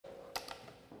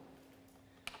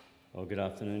Well, good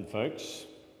afternoon, folks.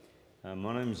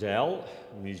 My name's Al.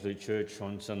 I'm usually at church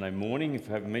on Sunday morning. If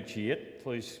I haven't met you yet,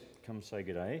 please come say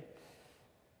good day.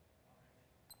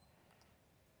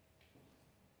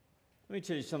 Let me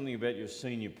tell you something about your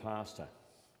senior pastor.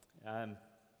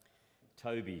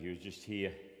 Toby, who's just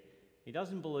here, he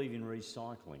doesn't believe in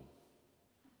recycling.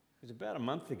 It was about a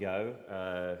month ago,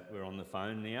 we were on the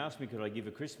phone, and he asked me could I give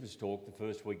a Christmas talk the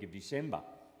first week of December.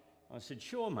 I said,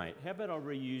 sure, mate. How about I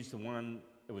reuse the one,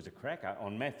 it was a cracker,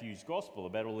 on Matthew's Gospel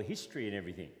about all the history and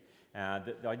everything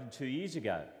that I did 2 years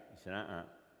ago. He said,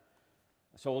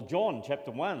 So, well, John,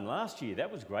 chapter 1, last year,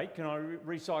 that was great. Can I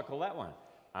recycle that one?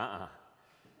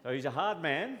 So he's a hard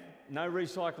man, no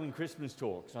recycling Christmas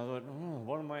talks. I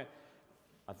thought,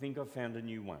 I think I've found a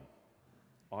new one.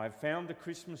 I've found a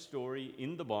Christmas story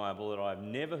in the Bible that I've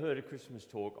never heard a Christmas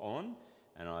talk on,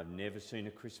 and I've never seen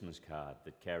a Christmas card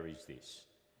that carries this.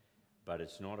 But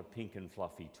it's not a pink and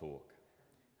fluffy talk.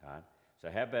 Right? So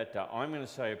how about I'm going to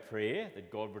say a prayer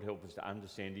that God would help us to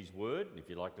understand his word. And if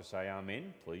you'd like to say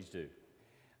amen, please do.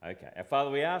 Okay. Our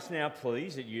Father, we ask now,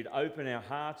 please, that you'd open our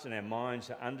hearts and our minds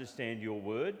to understand your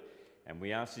word. And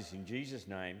we ask this in Jesus'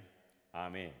 name.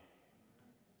 Amen.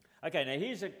 Okay,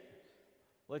 now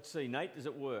let's see, Nate, does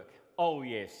it work? Oh,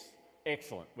 yes.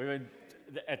 Excellent.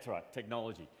 That's right,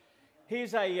 technology.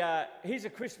 Here's a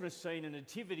Christmas scene, a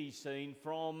nativity scene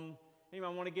from,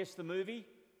 anyone want to guess the movie?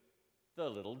 The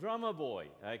Little Drummer Boy.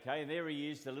 Okay, and there he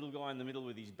is, the little guy in the middle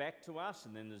with his back to us,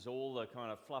 and then there's all the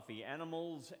kind of fluffy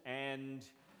animals, and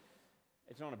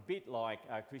it's on a bit like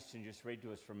Christian just read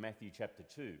to us from Matthew chapter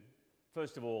 2.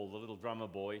 First of all, the Little Drummer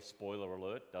Boy, spoiler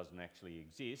alert, doesn't actually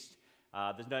exist.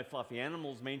 There's no fluffy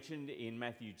animals mentioned in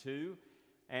Matthew 2,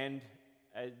 and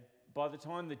by the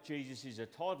time that Jesus is a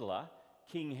toddler,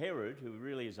 King Herod, who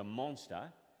really is a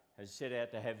monster, has set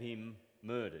out to have him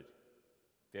murdered.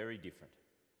 Very different.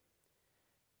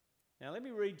 Now let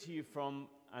me read to you from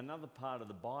another part of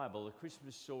the Bible, a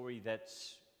Christmas story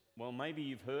that's, well, maybe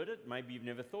you've heard it, maybe you've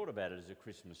never thought about it as a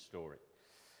Christmas story.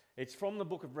 It's from the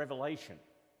book of Revelation.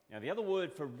 Now, the other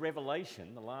word for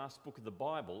Revelation, the last book of the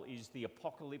Bible, is the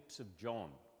Apocalypse of John.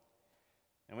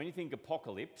 And when you think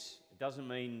apocalypse, it doesn't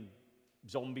mean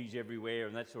zombies everywhere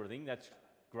and that sort of thing. That's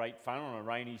great fun on a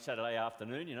rainy Saturday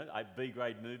afternoon,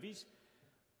 B-grade movies.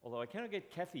 Although I cannot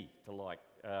get Kathy to like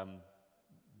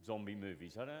zombie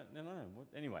movies. I don't know.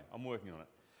 Anyway, I'm working on it.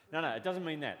 No, it doesn't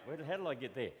mean that. How did I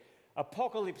get there?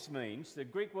 Apocalypse means, the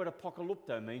Greek word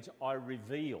apokalypto means I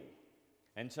reveal.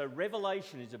 And so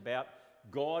Revelation is about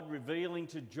God revealing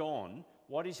to John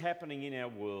what is happening in our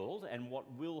world and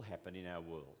what will happen in our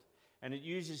world. And it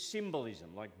uses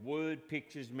symbolism like word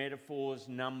pictures, metaphors,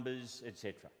 numbers,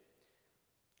 etc.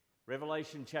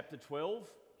 Revelation chapter 12,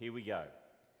 here we go.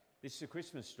 This is a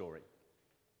Christmas story.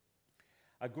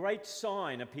 A great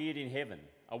sign appeared in heaven,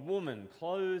 a woman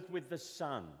clothed with the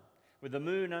sun, with the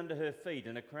moon under her feet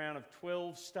and a crown of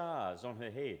 12 stars on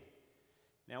her head.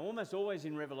 Now, almost always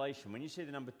in Revelation, when you see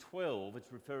the number 12,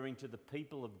 it's referring to the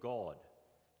people of God.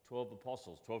 12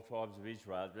 apostles, 12 tribes of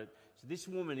Israel. So this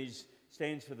woman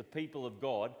stands for the people of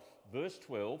God. Verse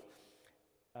 12,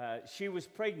 she was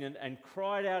pregnant and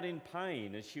cried out in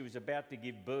pain as she was about to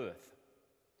give birth.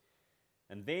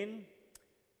 And then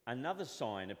another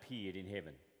sign appeared in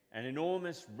heaven, an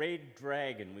enormous red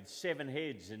dragon with 7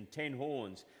 heads and 10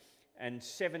 horns, and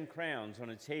 7 crowns on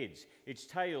its heads. Its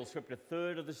tail swept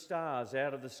 1/3 of the stars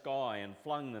out of the sky and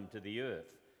flung them to the earth.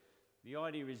 The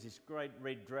idea is this great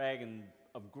red dragon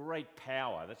of great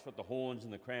power. That's what the horns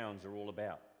and the crowns are all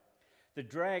about. The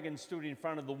dragon stood in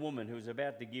front of the woman who was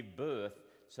about to give birth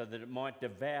so that it might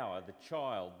devour the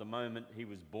child the moment he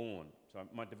was born. So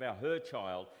it might devour her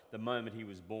child the moment he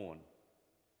was born.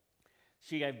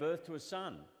 She gave birth to a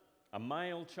son, a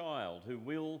male child who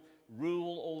will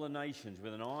rule all the nations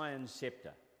with an iron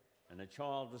scepter, and the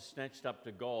child was snatched up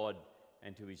to God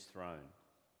and to his throne.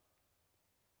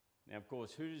 Now, of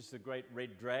course, who does the great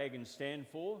red dragon stand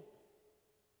for?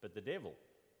 But the devil.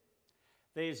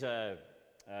 There's a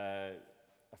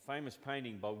famous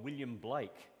painting by William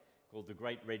Blake called The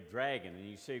Great Red Dragon, and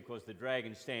you see, of course, the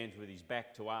dragon stands with his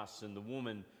back to us, and the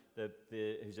woman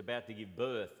who's about to give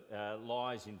birth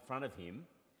lies in front of him.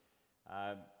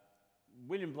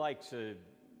 William Blake's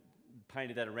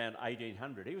painted that around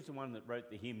 1800. He was the one that wrote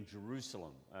the hymn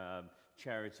Jerusalem,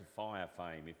 Chariots of Fire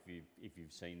fame, if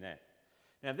you've seen that.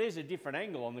 Now there's a different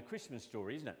angle on the Christmas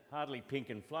story, isn't it? Hardly pink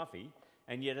and fluffy,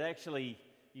 and yet actually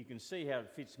you can see how it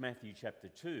fits Matthew chapter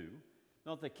 2.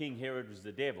 Not that King Herod was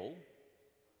the devil,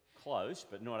 close,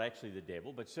 but not actually the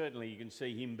devil, but certainly you can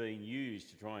see him being used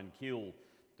to try and kill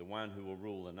the one who will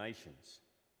rule the nations.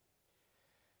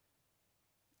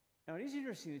 Now it is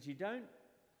interesting that you don't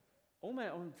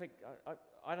almost, in fact,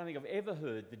 I don't think I've ever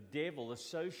heard the devil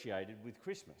associated with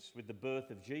Christmas, with the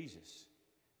birth of Jesus.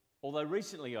 Although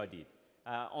recently I did.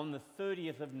 On the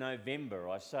 30th of November,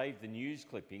 I saved the news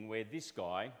clipping where this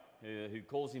guy, who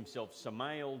calls himself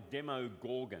Samael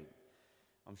Demogorgon,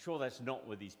 I'm sure that's not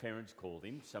what his parents called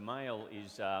him. Samael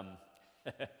is,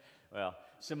 well,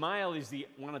 Samael is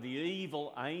one of the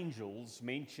evil angels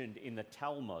mentioned in the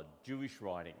Talmud, Jewish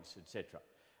writings, etc.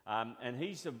 And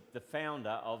he's the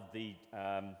founder of the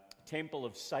Temple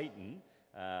of Satan,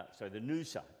 so the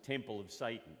Noosa, Temple of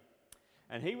Satan.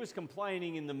 And he was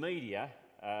complaining in the media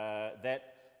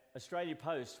that Australia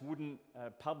Post wouldn't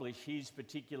publish his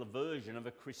particular version of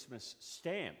a Christmas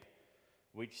stamp,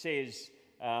 which says,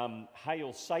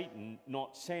 "Hail Satan,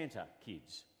 not Santa,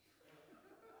 kids."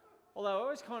 Although I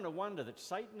always kind of wonder that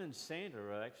Satan and Santa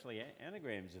are actually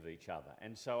anagrams of each other.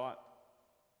 And so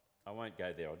I won't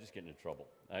go there, I'll just get into trouble.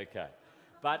 Okay.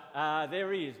 But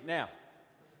there he is. Now,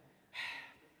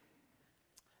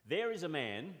 there is a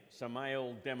man,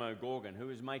 Samael Demogorgon, who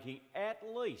is making at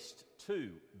least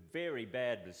two very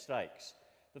bad mistakes.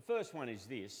 The first one is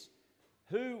this.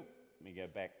 Let me go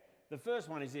back. The first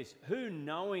one is this. Who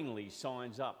knowingly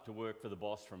signs up to work for the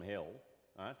boss from hell?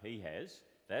 Right? He has.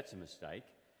 That's a mistake.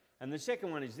 And the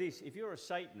second one is this. If you're a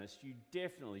Satanist, you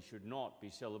definitely should not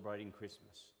be celebrating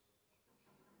Christmas.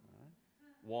 Right?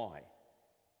 Why?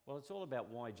 Well, it's all about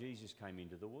why Jesus came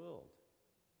into the world.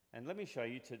 And let me show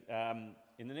you,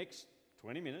 in the next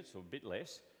 20 minutes or a bit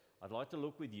less, I'd like to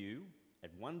look with you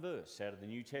at one verse out of the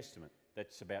New Testament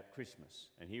that's about Christmas.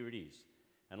 And here it is.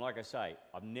 And like I say,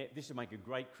 this would make a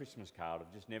great Christmas card.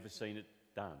 I've just never seen it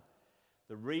done.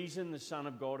 The reason the Son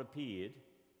of God appeared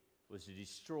was to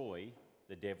destroy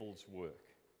the devil's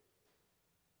work.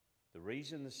 The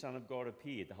reason the Son of God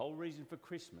appeared, the whole reason for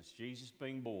Christmas, Jesus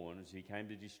being born, is he came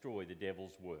to destroy the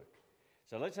devil's work.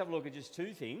 So let's have a look at just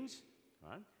two things.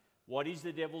 Right? What is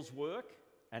the devil's work,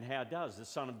 and how does the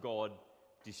Son of God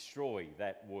destroy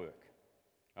that work?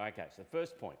 Okay, so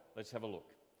first point, let's have a look.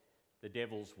 The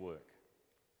devil's work.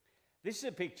 This is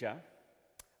a picture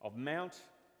of Mount,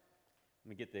 let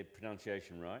me get the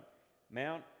pronunciation right,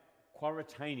 Mount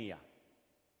Quarantania.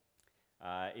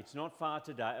 It's not far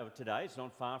today, it's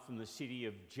not far from the city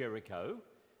of Jericho,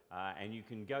 and you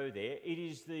can go there. It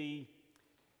is the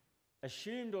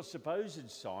assumed or supposed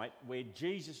site where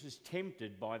Jesus was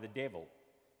tempted by the devil.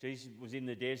 Jesus was in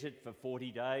the desert for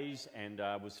 40 days and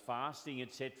was fasting,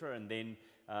 etc., and then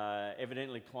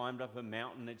evidently climbed up a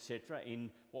mountain, etc.,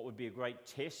 in what would be a great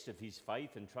test of his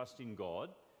faith and trust in God,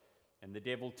 and the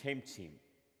devil tempts him.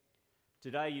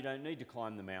 Today you don't need to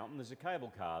climb the mountain. There's a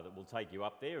cable car that will take you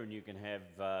up there and you can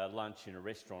have lunch in a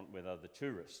restaurant with other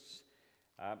tourists.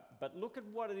 But look at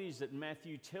what it is that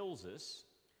Matthew tells us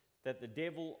that the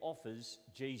devil offers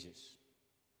Jesus.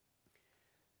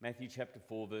 Matthew chapter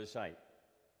 4 verse 8.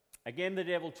 Again the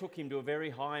devil took him to a very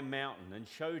high mountain and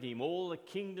showed him all the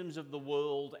kingdoms of the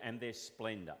world and their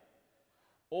splendour.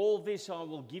 All this I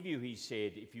will give you, he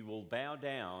said, if you will bow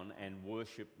down and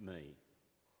worship me.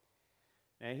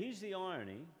 Now here's the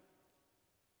irony.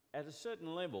 At a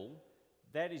certain level,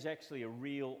 that is actually a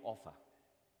real offer.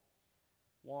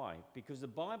 Why? Because the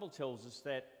Bible tells us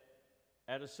that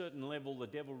at a certain level, the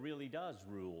devil really does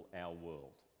rule our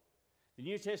world. The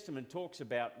New Testament talks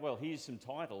about, well, here's some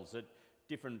titles that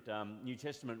different New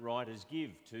Testament writers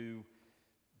give to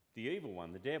the evil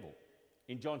one, the devil.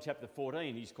 In John chapter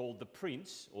 14, he's called the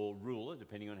prince or ruler,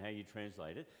 depending on how you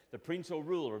translate it, the prince or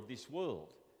ruler of this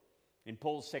world. In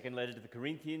Paul's second letter to the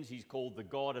Corinthians, he's called the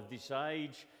god of this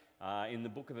age. In the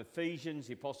book of Ephesians,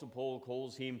 the Apostle Paul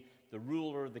calls him the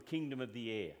ruler of the kingdom of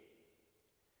the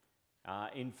air.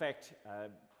 In fact,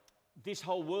 this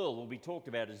whole world will be talked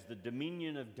about as the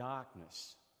dominion of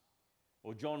darkness.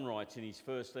 Or John writes in his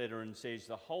first letter and says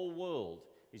the whole world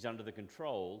is under the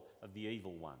control of the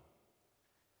evil one.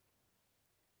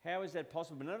 How is that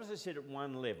possible? Notice I said at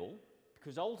one level,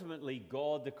 because ultimately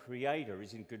God, the Creator,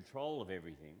 is in control of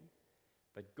everything.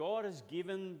 But God has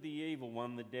given the evil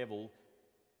one, the devil,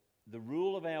 the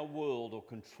rule of our world or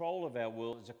control of our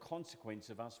world as a consequence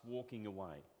of us walking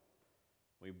away.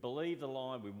 We believe the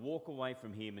lie, we walk away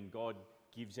from him, and God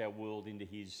gives our world into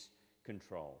his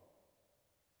control.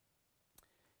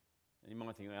 And you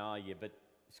might think, oh yeah, but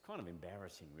it's kind of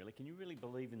embarrassing, really. Can you really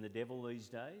believe in the devil these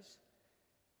days?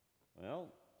 Well,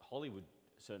 Hollywood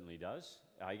certainly does.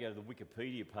 You go to the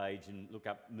Wikipedia page and look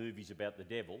up movies about the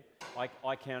devil.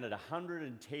 I counted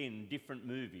 110 different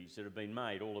movies that have been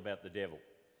made all about the devil.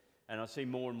 And I see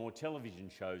more and more television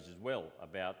shows as well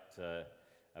about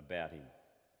him.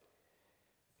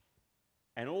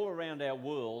 And all around our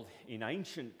world, in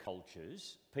ancient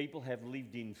cultures, people have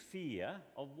lived in fear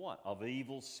of what? Of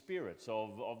evil spirits,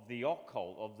 of the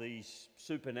occult, of these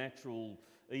supernatural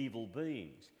evil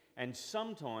beings. And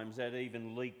sometimes that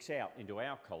even leaks out into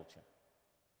our culture.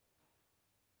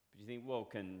 But you think, well,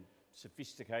 can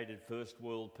sophisticated first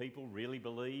world people really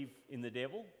believe in the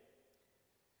devil?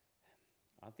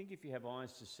 I think if you have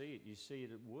eyes to see it, you see it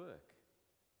at work.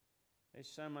 There's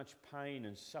so much pain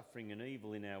and suffering and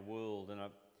evil in our world. And I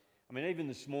mean, even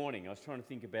this morning, I was trying to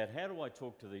think about how do I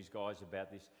talk to these guys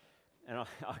about this. And I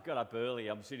got up early.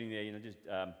 I'm sitting there, just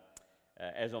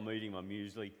as I'm eating my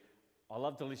muesli. I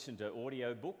love to listen to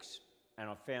audio books, and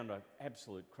I found an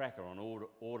absolute cracker on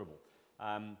Audible.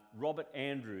 Robert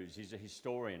Andrews is a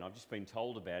historian. I've just been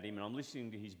told about him, and I'm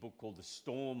listening to his book called The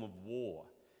Storm of War,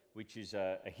 which is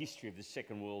a history of the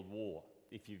Second World War.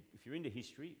 If you're into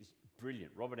history, it's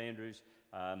brilliant. Robert Andrews,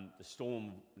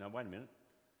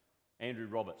 Andrew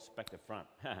Roberts, back to front.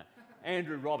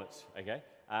 Andrew Roberts, okay.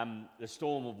 The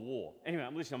Storm of War. Anyway,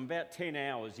 I'm about 10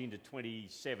 hours into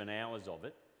 27 hours of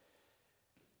it,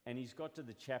 and he's got to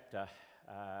the chapter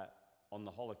on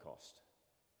the Holocaust.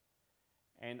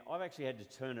 And I've actually had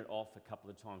to turn it off a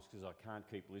couple of times because I can't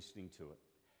keep listening to it,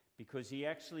 because he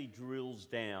actually drills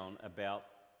down about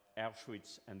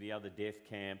Auschwitz and the other death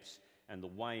camps and the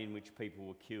way in which people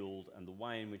were killed and the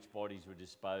way in which bodies were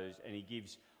disposed, and he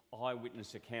gives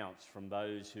eyewitness accounts from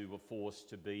those who were forced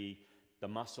to be the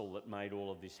muscle that made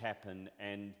all of this happen,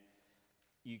 and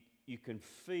you can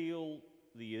feel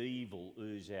the evil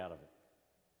ooze out of it.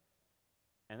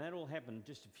 And that all happened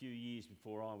just a few years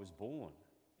before I was born.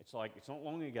 It's like, it's not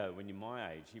long ago when you're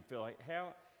my age. You feel like,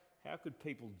 how could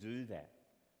people do that?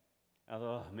 I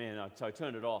thought, oh man, so I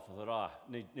turned it off. I thought,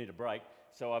 need a break.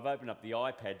 So I've opened up the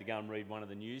iPad to go and read one of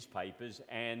the newspapers,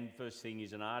 and first thing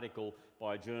is an article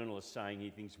by a journalist saying he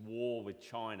thinks war with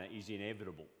China is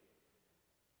inevitable.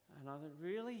 And I thought,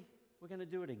 really? We're going to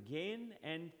do it again?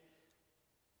 And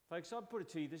folks, I'd put it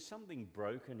to you, there's something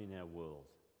broken in our world.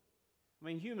 I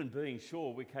mean, human beings,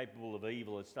 sure, we're capable of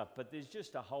evil and stuff, but there's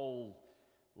just a whole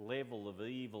level of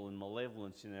evil and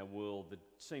malevolence in our world that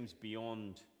seems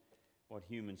beyond what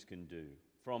humans can do.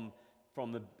 From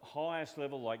the highest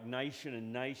level, like nation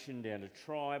and nation, down to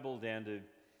tribal, down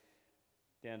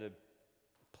to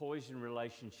poison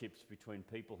relationships between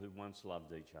people who once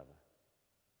loved each other.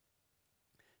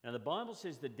 Now, the Bible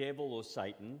says the devil, or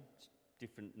Satan,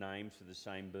 different names for the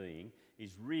same being,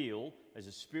 is real as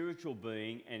a spiritual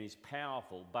being and is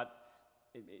powerful, but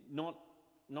not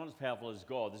as powerful as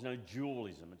God. There's no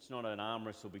dualism. It's not an arm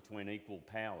wrestle between equal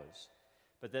powers.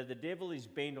 But that the devil is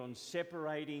bent on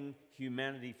separating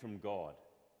humanity from God.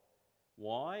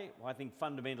 Why? Well, I think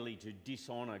fundamentally to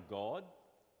dishonour God,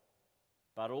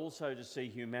 but also to see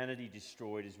humanity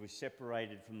destroyed as we're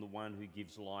separated from the one who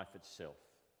gives life itself.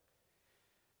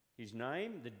 His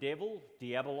name, the devil,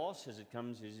 diabolos, as it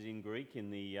comes as in Greek in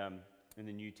the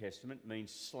New Testament,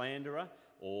 means slanderer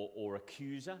or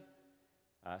accuser.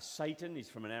 Satan is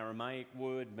from an Aramaic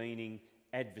word meaning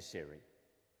adversary.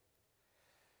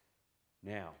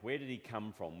 Now, where did he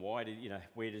come from?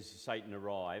 Where does Satan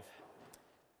arrive?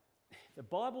 The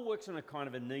Bible works on a kind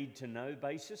of a need-to-know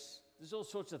basis. There's all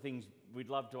sorts of things we'd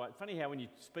love to... Funny how when you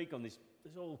speak on this,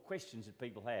 there's all questions that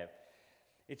people have.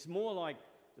 It's more like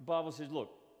the Bible says,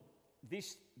 look,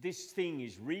 this thing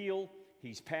is real,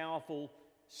 he's powerful,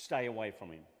 stay away from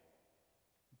him.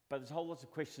 But there's a whole lot of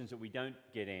questions that we don't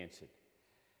get answered.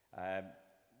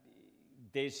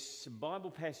 There's some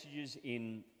Bible passages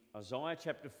in Isaiah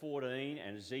chapter 14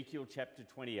 and Ezekiel chapter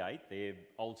 28, they're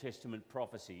Old Testament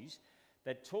prophecies,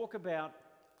 that talk about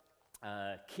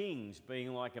kings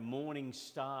being like a morning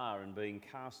star and being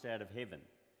cast out of heaven.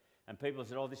 And people have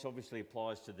said, oh, this obviously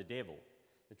applies to the devil.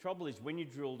 The trouble is, when you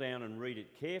drill down and read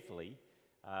it carefully,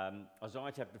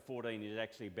 Isaiah chapter 14 is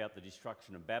actually about the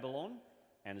destruction of Babylon,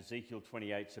 and Ezekiel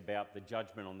 28 is about the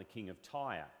judgment on the king of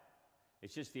Tyre.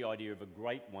 It's just the idea of a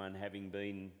great one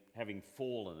having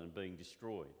fallen and being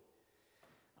destroyed.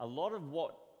 A lot of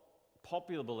what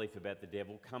popular belief about the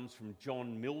devil comes from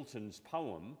John Milton's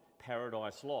poem,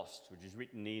 Paradise Lost, which is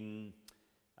written in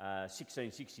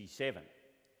 1667.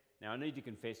 Now, I need to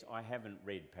confess, I haven't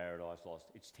read Paradise Lost.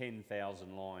 It's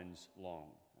 10,000 lines long,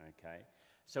 okay?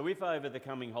 So if over the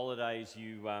coming holidays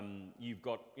you've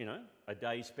got, a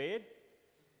day spared,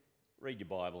 read your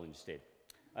Bible instead.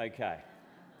 Okay.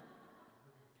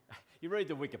 You read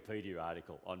the Wikipedia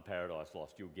article on Paradise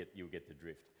Lost, you'll get the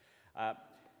drift.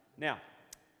 Now,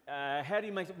 how do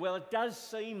you make it? Well, it does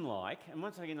seem like, and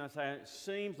once again I say it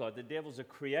seems like the devil's a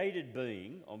created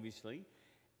being, obviously,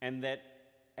 and that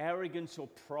arrogance or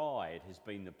pride has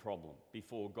been the problem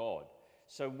before God.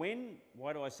 So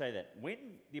why do I say that? When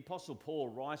the Apostle Paul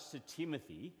writes to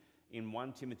Timothy in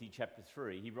 1 Timothy chapter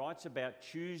 3, he writes about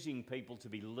choosing people to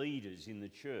be leaders in the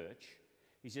church.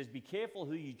 He says, be careful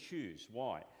who you choose.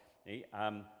 Why?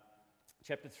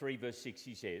 Chapter 3, verse 6,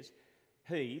 he says,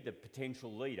 he, the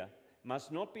potential leader,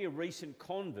 must not be a recent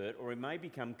convert, or he may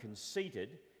become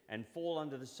conceited and fall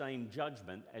under the same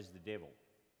judgment as the devil.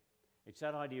 It's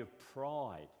that idea of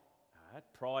pride.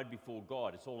 Pride before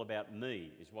God. It's all about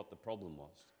me, is what the problem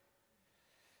was.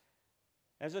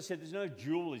 As I said, there's no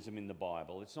dualism in the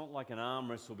Bible. It's not like an arm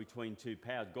wrestle between two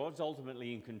powers. God's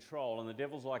ultimately in control, and the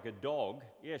devil's like a dog.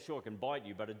 Yeah, sure, it can bite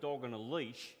you, but a dog on a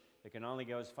leash that can only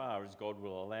go as far as God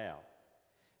will allow.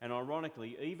 And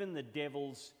ironically, even the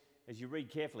devil's, as you read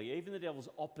carefully, even the devil's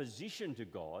opposition to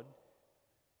God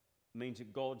means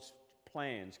that God's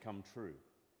plans come true.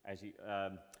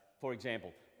 For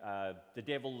example, the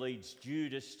devil leads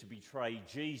Judas to betray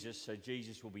Jesus, so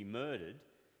Jesus will be murdered.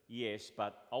 Yes,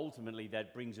 but ultimately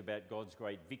that brings about God's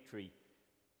great victory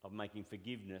of making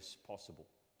forgiveness possible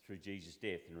through Jesus'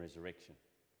 death and resurrection.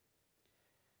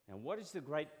 Now, what is the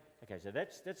great... Okay, so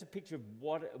that's a picture of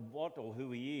what or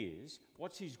who he is.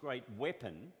 What's his great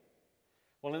weapon?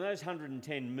 Well, in those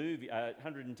 110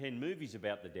 movies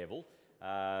about the devil,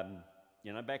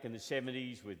 back in the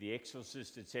 70s with The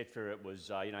Exorcist, etc., it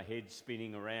was, heads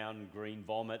spinning around, green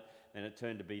vomit, then it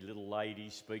turned to be little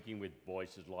ladies speaking with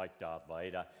voices like Darth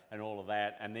Vader and all of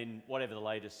that, and then whatever the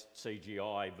latest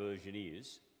CGI version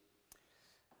is.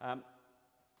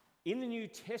 In the New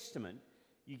Testament,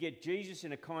 you get Jesus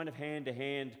in a kind of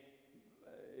hand-to-hand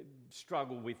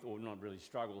struggle with, or not really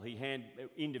struggle, he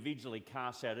individually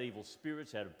casts out evil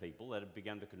spirits out of people that have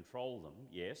begun to control them,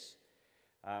 yes.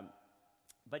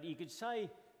 But you could say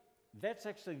that's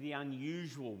actually the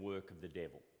unusual work of the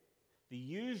devil. The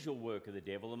usual work of the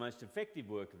devil, the most effective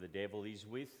work of the devil, is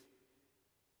with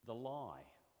the lie.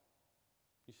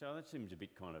 So that seems a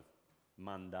bit kind of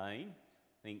mundane.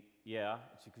 Think, yeah,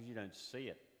 it's because you don't see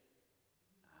it.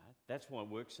 That's why it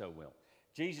works so well.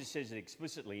 Jesus says it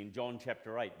explicitly in John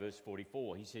chapter 8, verse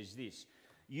 44. He says this,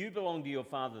 you belong to your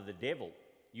father the devil.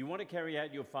 You want to carry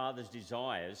out your father's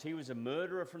desires. He was a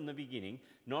murderer from the beginning,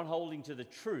 not holding to the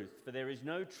truth, for there is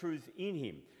no truth in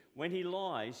him. When he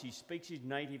lies, he speaks his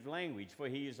native language, for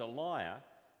he is a liar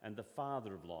and the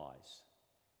father of lies.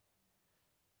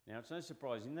 Now, it's no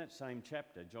surprise, in that same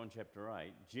chapter, John chapter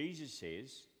 8, Jesus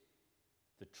says,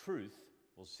 the truth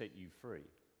will set you free.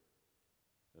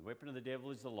 The weapon of the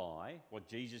devil is the lie. What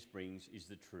Jesus brings is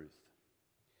the truth.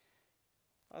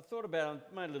 I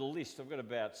made a little list. I've got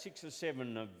about 6 or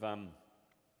 7 of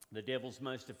the devil's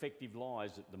most effective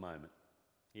lies at the moment.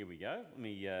 Here we go.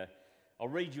 I'll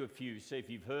read you a few, see if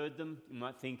you've heard them. You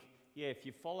might think, yeah, if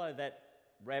you follow that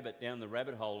rabbit down the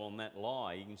rabbit hole on that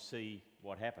lie, you can see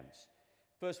what happens.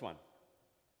 First one.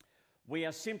 We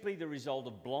are simply the result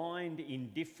of blind,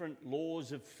 indifferent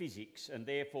laws of physics, and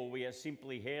therefore we are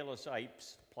simply hairless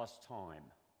apes plus time.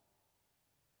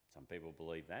 Some people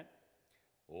believe that.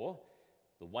 Or,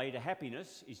 the way to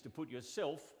happiness is to put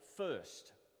yourself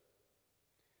first.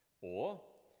 Or,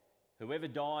 whoever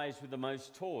dies with the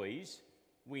most toys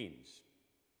wins.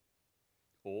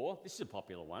 Or, this is a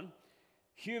popular one,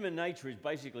 human nature is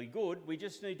basically good, we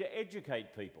just need to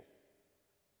educate people.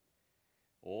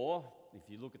 Or, if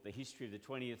you look at the history of the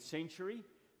 20th century,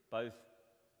 both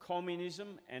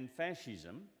communism and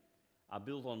fascism are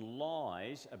built on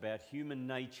lies about human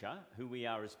nature, who we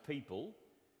are as people,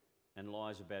 and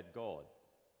lies about God.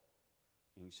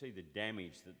 You can see the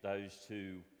damage that those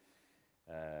two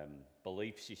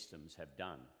belief systems have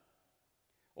done.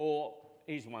 Or,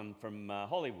 here's one from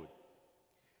Hollywood.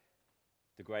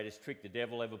 The greatest trick the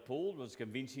devil ever pulled was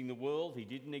convincing the world he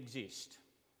didn't exist.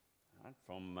 Right,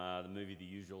 from the movie The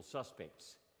Usual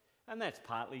Suspects. And that's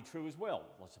partly true as well.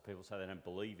 Lots of people say they don't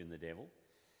believe in the devil.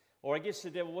 Or I guess the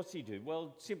devil, what's he do?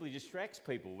 Well, simply distracts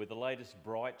people with the latest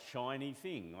bright, shiny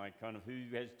thing. Like kind of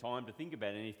who has time to think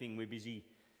about anything? We're busy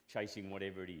chasing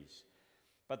whatever it is.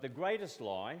 But the greatest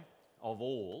lie of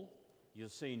all, you'll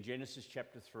see in Genesis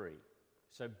chapter 3.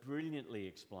 So brilliantly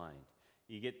explained.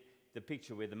 You get the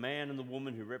picture where the man and the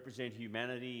woman who represent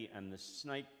humanity and the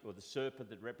snake or the serpent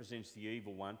that represents the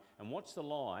evil one. And what's the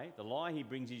lie? The lie he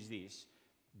brings is this.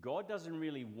 God doesn't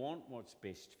really want what's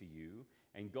best for you,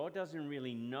 and God doesn't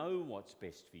really know what's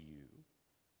best for you.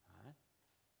 Right?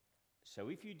 So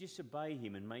if you disobey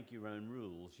him and make your own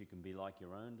rules, you can be like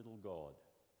your own little God.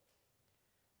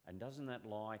 And doesn't that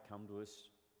lie come to us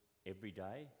every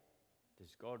day?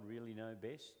 Does God really know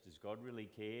best? Does God really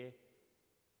care?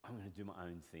 I'm going to do my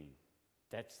own thing.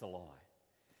 That's the lie.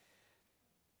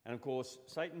 And of course,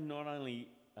 Satan not only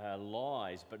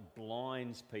lies but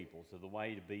blinds people to the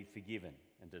way to be forgiven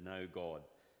and to know God.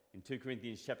 In 2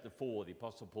 Corinthians chapter 4, the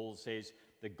Apostle Paul says,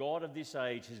 "The God of this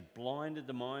age has blinded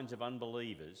the minds of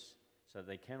unbelievers so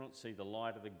they cannot see the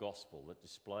light of the gospel that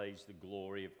displays the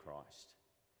glory of Christ."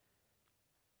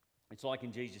 It's like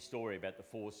in Jesus' story about the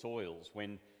four soils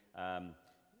when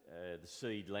the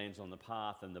seed lands on the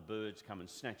path and the birds come and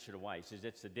snatch it away. He says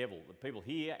that's the devil. The people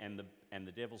hear and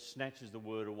the devil snatches the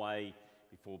word away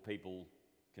before people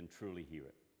can truly hear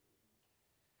it.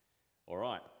 All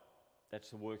right,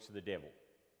 that's the works of the devil,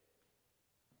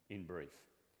 in brief.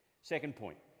 Second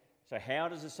point. So how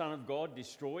does the Son of God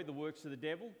destroy the works of the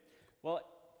devil? Well,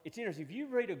 it's interesting. If you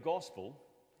read a gospel,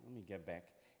 let me go back.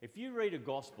 If you read a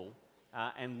gospel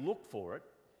and look for it,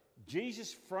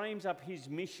 Jesus frames up his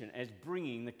mission as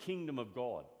bringing the kingdom of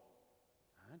God,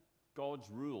 right? God's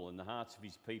rule in the hearts of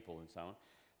his people and so on.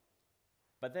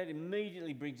 But that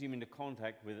immediately brings him into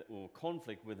contact with or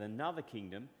conflict with another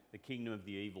kingdom, the kingdom of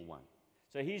the evil one.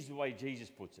 So here's the way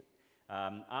Jesus puts it.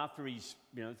 After he's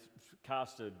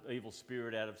cast an evil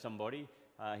spirit out of somebody,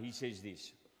 he says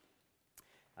this.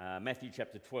 Matthew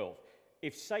chapter 12.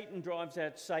 "If Satan drives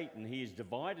out Satan, he is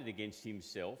divided against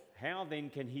himself. How then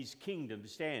can his kingdom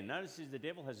stand?" Notice the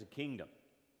devil has a kingdom,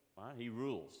 right? He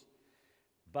rules.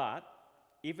 "But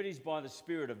if it is by the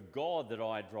Spirit of God that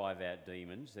I drive out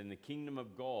demons, then the kingdom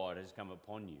of God has come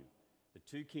upon you." The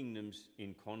two kingdoms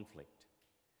in conflict.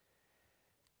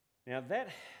 Now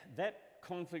that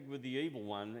conflict with the evil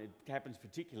one, it happens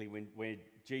particularly where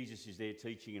Jesus is there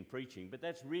teaching and preaching, but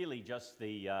that's really just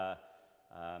the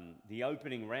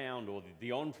opening round or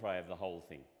the entree of the whole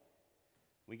thing.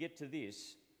 We get to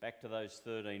this, back to those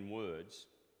 13 words.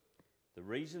 The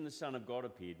reason the Son of God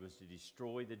appeared was to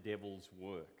destroy the devil's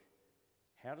work.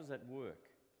 How does that work?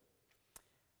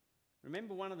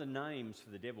 Remember, one of the names for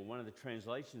the devil, one of the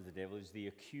translations of the devil is the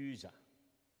accuser.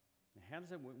 Now, how does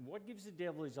that work? What gives the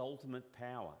devil his ultimate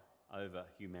power over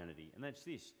humanity? And that's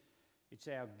this. It's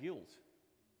our guilt.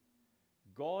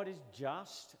 God is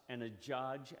just and a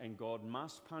judge, and God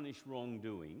must punish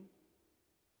wrongdoing.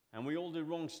 And we all do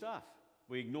wrong stuff.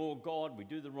 We ignore God, we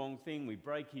do the wrong thing, we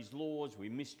break his laws, we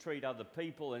mistreat other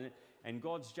people, and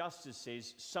God's justice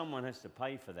says someone has to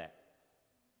pay for that.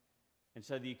 And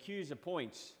so the accuser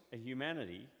points at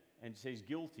humanity and says,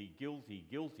 guilty, guilty,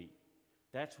 guilty.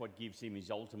 That's what gives him his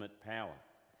ultimate power.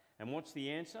 And what's the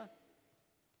answer?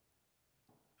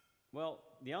 Well,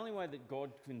 the only way that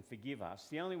God can forgive us,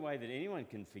 the only way that anyone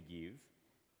can forgive,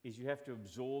 is you have to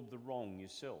absorb the wrong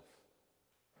yourself.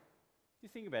 You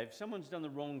think about it, if someone's done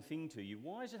the wrong thing to you,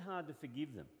 why is it hard to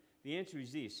forgive them? The answer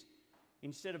is this: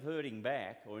 instead of hurting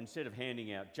back or instead of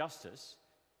handing out justice,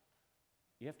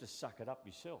 you have to suck it up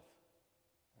yourself,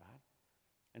 right?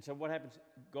 And so what happens?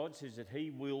 God says that he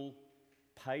will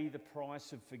pay the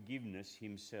price of forgiveness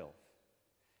himself.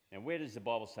 Now, where does the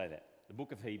Bible say that? The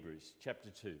book of Hebrews,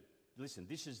 chapter 2. Listen,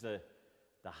 this is the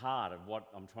heart of what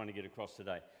I'm trying to get across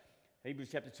today. Hebrews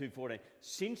chapter 2:14.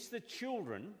 Since the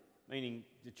children, meaning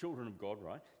the children of God,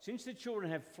 right? Since the children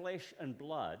have flesh and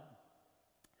blood,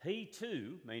 he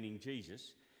too, meaning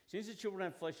Jesus, since the children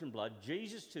have flesh and blood,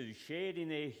 Jesus too shared in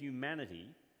their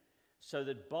humanity, so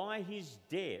that by his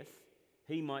death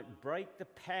he might break the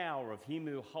power of him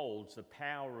who holds the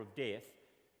power of death,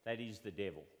 that is the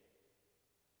devil.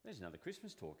 There's another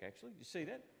Christmas talk, actually. You see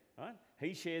that? Right?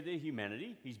 He shared their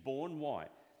humanity. He's born. Why?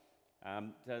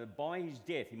 So that by his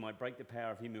death he might break the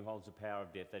power of him who holds the power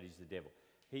of death, that is the devil.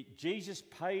 Jesus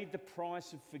paid the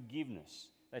price of forgiveness.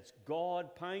 That's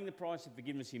God paying the price of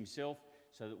forgiveness himself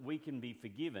so that we can be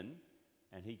forgiven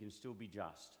and he can still be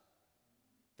just.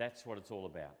 That's what it's all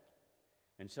about.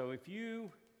 And so if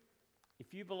you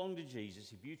belong to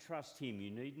Jesus, if you trust him,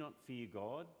 you need not fear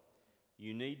God.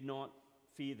 You need not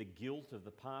fear the guilt of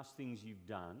the past things you've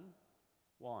done.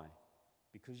 Why?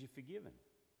 Because you're forgiven.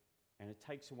 And it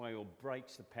takes away or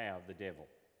breaks the power of the devil.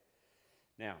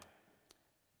 Now,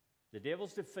 the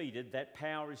devil's defeated, that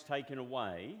power is taken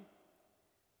away,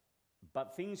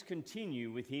 but things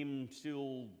continue with him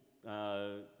still,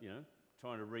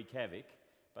 trying to wreak havoc,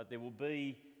 but there will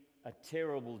be a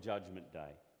terrible judgment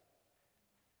day.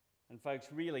 And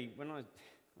folks, really, when I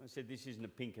said this isn't a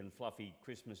pink and fluffy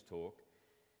Christmas talk,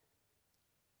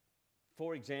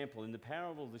 for example, in the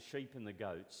parable of the sheep and the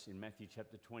goats in Matthew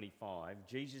chapter 25,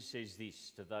 Jesus says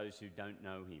this to those who don't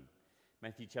know him.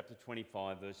 Matthew chapter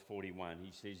 25, verse 41,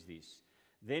 he says this: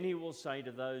 "Then he will say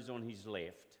to those on his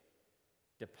left,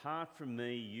 'Depart from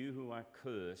me, you who are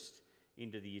cursed,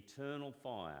 into the eternal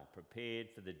fire prepared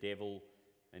for the devil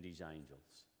and his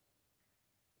angels.'"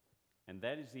 And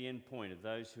that is the end point of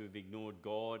those who have ignored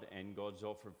God and God's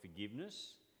offer of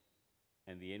forgiveness,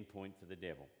 and the end point for the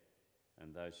devil.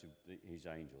 and those his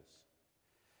angels.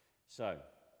 So,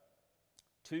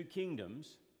 two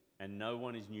kingdoms and no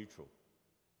one is neutral.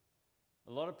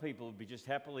 A lot of people would be just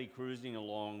happily cruising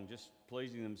along, just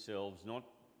pleasing themselves, not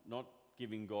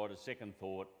giving God a second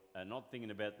thought, not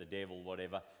thinking about the devil,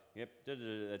 whatever. Yep,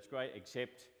 that's great,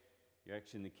 except you're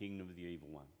actually in the kingdom of the evil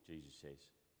one, Jesus says.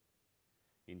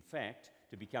 In fact,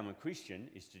 to become a Christian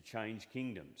is to change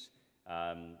kingdoms.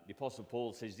 The Apostle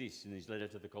Paul says this in his letter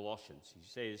to the Colossians. He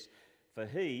says, For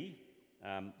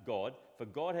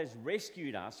God has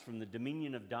rescued us from the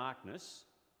dominion of darkness,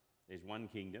 there's one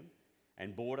kingdom,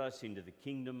 and brought us into the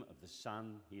kingdom of the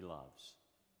Son he loves.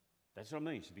 That's what it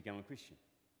means to become a Christian.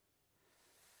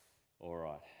 All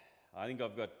right. I think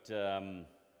I've got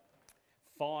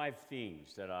 5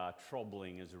 things that are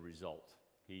troubling as a result.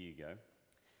 Here you go.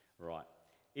 Right.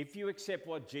 If you accept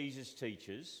what Jesus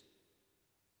teaches,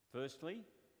 firstly,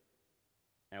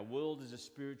 our world is a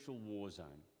spiritual war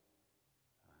zone.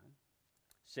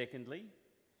 Secondly,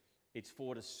 it's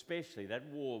fought especially, that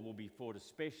war will be fought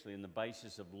especially on the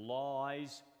basis of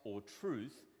lies or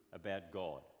truth about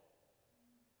God.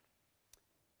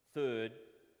 Third,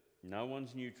 no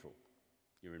one's neutral.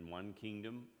 You're in one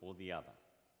kingdom or the other.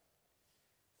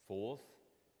 Fourth,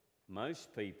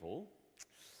 most people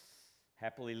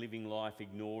happily living life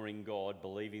ignoring God,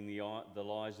 believing the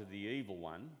lies of the evil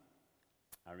one,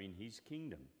 are in his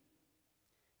kingdom.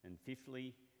 And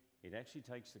fifthly, it actually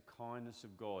takes the kindness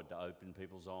of God to open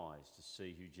people's eyes to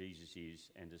see who Jesus is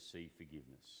and to see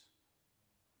forgiveness.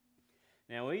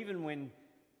 Now, even when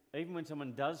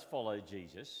someone does follow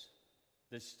Jesus,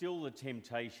 there's still the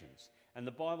temptations. And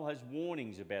the Bible has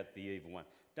warnings about the evil one.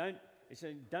 Don't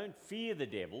fear the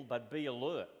devil, but be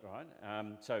alert, right?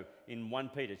 So in 1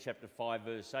 Peter chapter 5,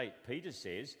 verse 8, Peter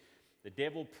says, the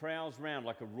devil prowls around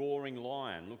like a roaring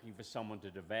lion looking for someone to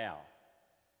devour.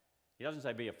 He doesn't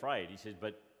say be afraid, he says,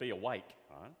 but be awake,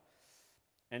 right?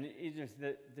 And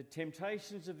the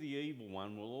temptations of the evil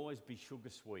one will always be sugar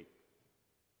sweet.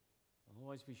 They'll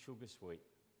always be sugar sweet.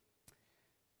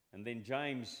 And then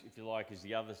James, if you like, is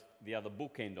the other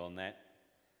bookend on that.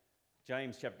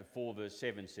 James chapter 4 verse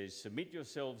 7 says, Submit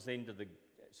yourselves then to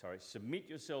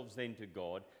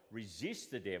God,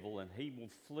 resist the devil and he will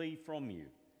flee from you.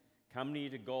 Come near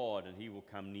to God and he will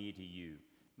come near to you.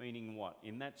 Meaning what?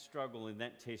 In that struggle, in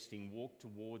that testing, walk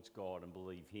towards God and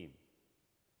believe him.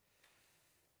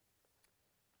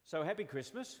 So happy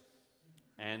Christmas.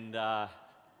 And I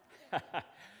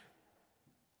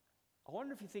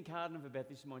wonder if you think hard enough about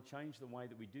this, it might change the way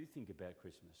that we do think about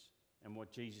Christmas and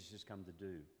what Jesus has come to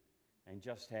do. And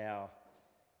just how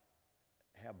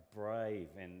brave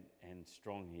and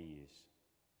strong he is.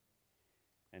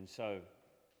 And so,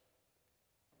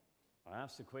 I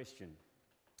ask the question,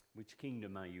 which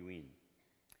kingdom are you in?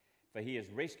 For he has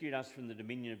rescued us from the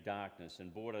dominion of darkness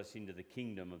and brought us into the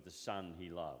kingdom of the Son he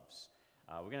loves.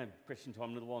 We're going to have question time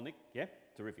in a little while, Nick. Yeah?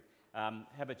 Terrific. How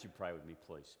about you pray with me,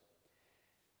 please?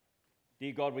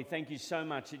 Dear God, we thank you so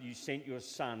much that you sent your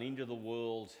Son into the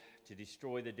world to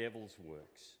destroy the devil's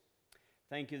works.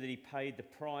 Thank you that he paid the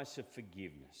price of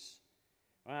forgiveness.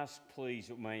 I ask, please,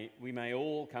 that we may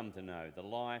all come to know the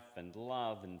life and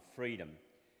love and freedom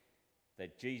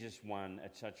that Jesus won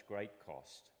at such great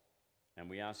cost. And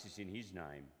we ask this in his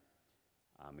name.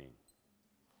 Amen.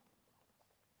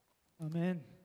 Amen.